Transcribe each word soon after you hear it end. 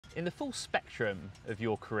In the full spectrum of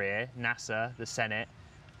your career, NASA, the Senate,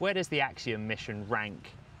 where does the Axiom mission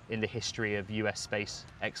rank in the history of US space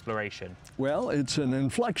exploration? Well, it's an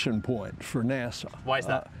inflection point for NASA. Why is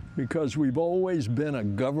that? Because we've always been a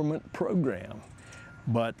government program.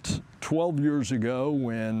 But 12 years ago,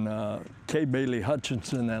 when Kay Bailey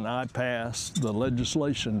Hutchinson and I passed the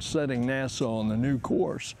legislation setting NASA on the new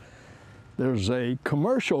course, there's a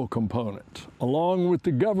commercial component along with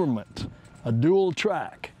the government, a dual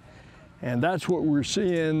track. And that's what we're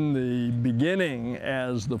seeing the beginning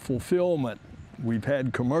as the fulfillment. We've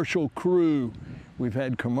had commercial crew, we've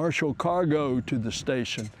had commercial cargo to the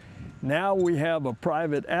station. Now we have a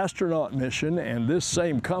private astronaut mission, and this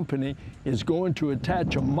same company is going to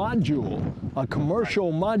attach a module, a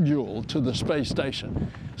commercial module to the space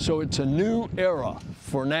station. So it's a new era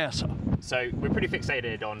for NASA. So we're pretty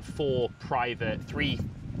fixated on 4 private, 3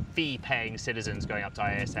 fee-paying citizens going up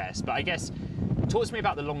to ISS, but I guess talk to me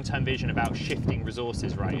about the long-term vision about shifting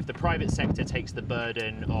resources, right? If the private sector takes the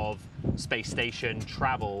burden of space station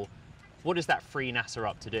travel, what does that free NASA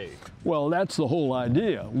up to do? Well, that's the whole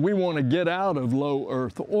idea. We want to get out of low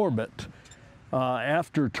Earth orbit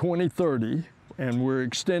after 2030, and we're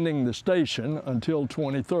extending the station until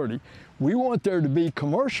 2030. We want there to be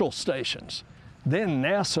commercial stations. Then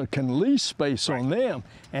NASA can lease space on them,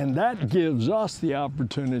 and that gives us the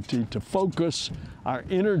opportunity to focus our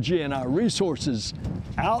energy and our resources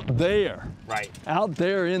out there, out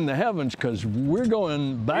there in the heavens, because we're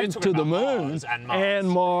going back to the moon and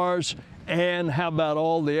Mars, and how about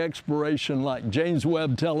all the exploration like James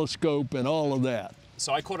Webb Telescope and all of that.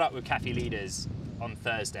 So I caught up with Kathy Leaders on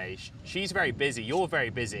Thursday. She's very busy, you're very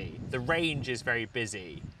busy, the range is very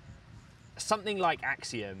busy. Something like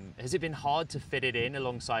Axiom, has it been hard to fit it in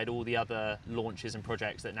alongside all the other launches and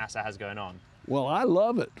projects that NASA has going on? Well, I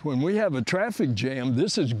love it. When we have a traffic jam,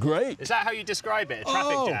 this is great. Is that how you describe it, a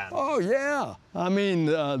traffic jam? Oh, yeah. I mean,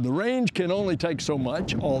 the range can only take so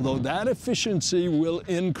much, although that efficiency will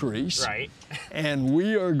increase. Right. And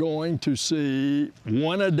we are going to see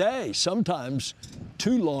 1 a day, sometimes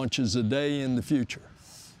 2 launches a day in the future.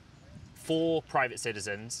 4 private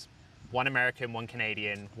citizens, 1 American, 1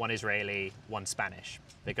 Canadian, 1 Israeli, 1 Spanish.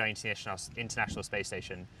 They're going to the International Space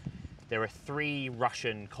Station. There are 3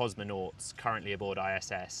 Russian cosmonauts currently aboard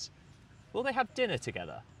ISS. Will they have dinner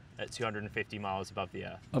together at 250 miles above the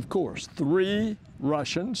Earth? Of course. 3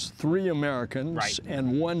 Russians, 3 Americans,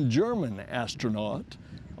 and 1 German astronaut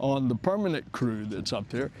on the permanent crew that's up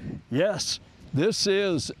there. Yes, this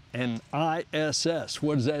is an ISS.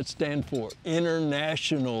 What does that stand for?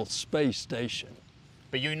 International Space Station.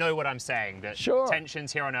 But you know what I'm saying, that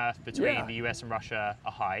tensions here on Earth between the US and Russia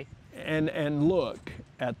are high. And look,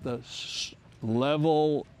 at the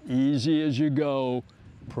level, easy as you go,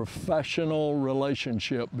 professional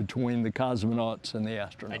relationship between the cosmonauts and the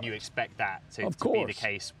astronauts. And you expect that to be the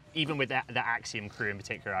case, even with the Axiom crew in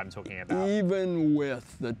particular I'm talking about? Even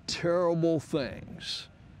with the terrible things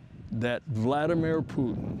that Vladimir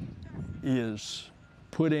Putin is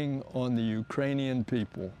putting on the Ukrainian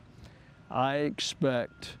people, I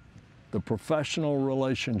expect the professional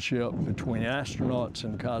relationship between astronauts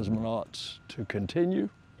and cosmonauts to continue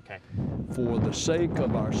for the sake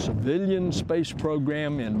of our civilian space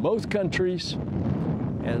program in both countries,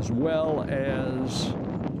 as well as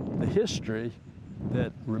the history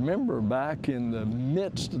that, remember, back in the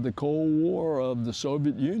midst of the Cold War of the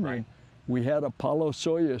Soviet Union, we had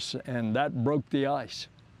Apollo-Soyuz, and that broke the ice.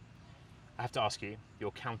 I have to ask you,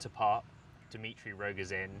 your counterpart, Dmitry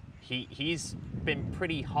Rogozin, he's been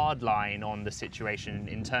pretty hardline on the situation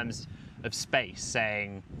in terms of space,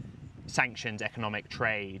 saying sanctions, economic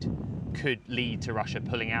trade could lead to Russia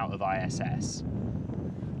pulling out of ISS.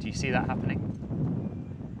 Do you see that happening?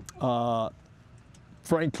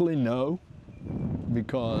 Frankly, no,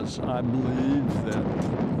 because I believe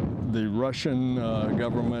that the Russian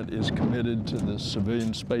government is committed to the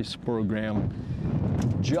civilian space program,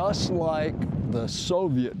 just like the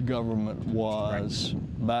Soviet government was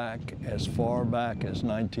as far back as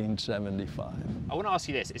 1975. I want to ask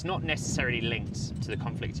you this. It's not necessarily linked to the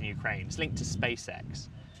conflict in Ukraine. It's linked to SpaceX.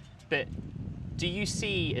 But do you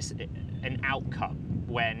see an outcome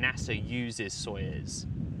where NASA uses Soyuz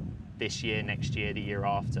this year, next year, the year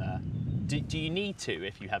after? Do you need to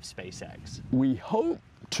if you have SpaceX? We hope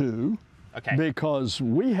to, because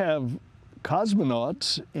we have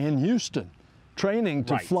cosmonauts in Houston training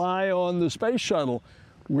to fly on the space shuttle.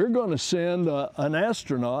 We're going to send an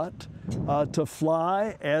astronaut to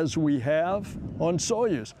fly as we have on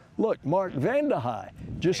Soyuz. Look, Mark Vande Hei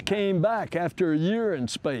just came back after a year in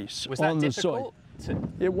space on the Soyuz.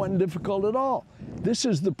 It wasn't difficult at all. This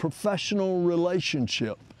is the professional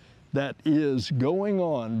relationship that is going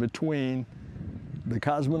on between the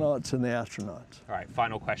cosmonauts and the astronauts. All right,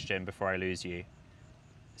 final question before I lose you.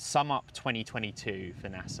 Sum up 2022 for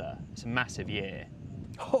NASA. It's a massive year.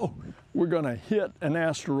 Oh, we're going to hit an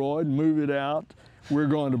asteroid, move it out. We're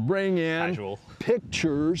going to bring in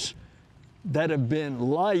pictures that have been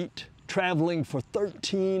light traveling for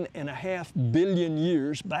 13.5 billion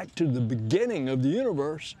years back to the beginning of the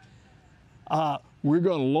universe. We're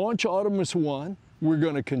going to launch Artemis 1. We're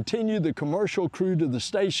going to continue the commercial crew to the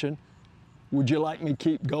station. Would you like me to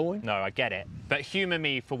keep going? No, I get it. But humor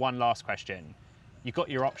me for one last question. You've got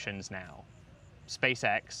your options now.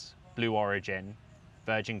 SpaceX, Blue Origin,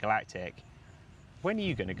 Virgin Galactic. When are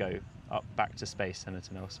you going to go up back to space,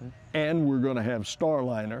 Senator Nelson? And we're going to have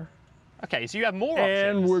Starliner. Okay, so you have more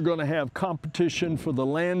options. And we're going to have competition for the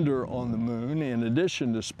lander on the moon in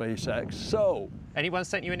addition to SpaceX. So, anyone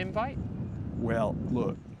sent you an invite? Well,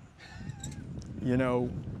 look, you know,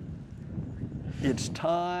 it's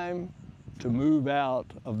time to move out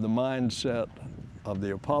of the mindset of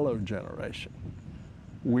the Apollo generation.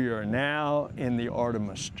 We are now in the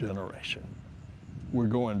Artemis generation. We're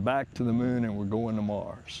going back to the moon and we're going to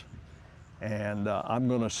Mars. And I'm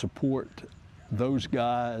going to support those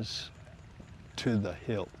guys to the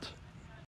hilt.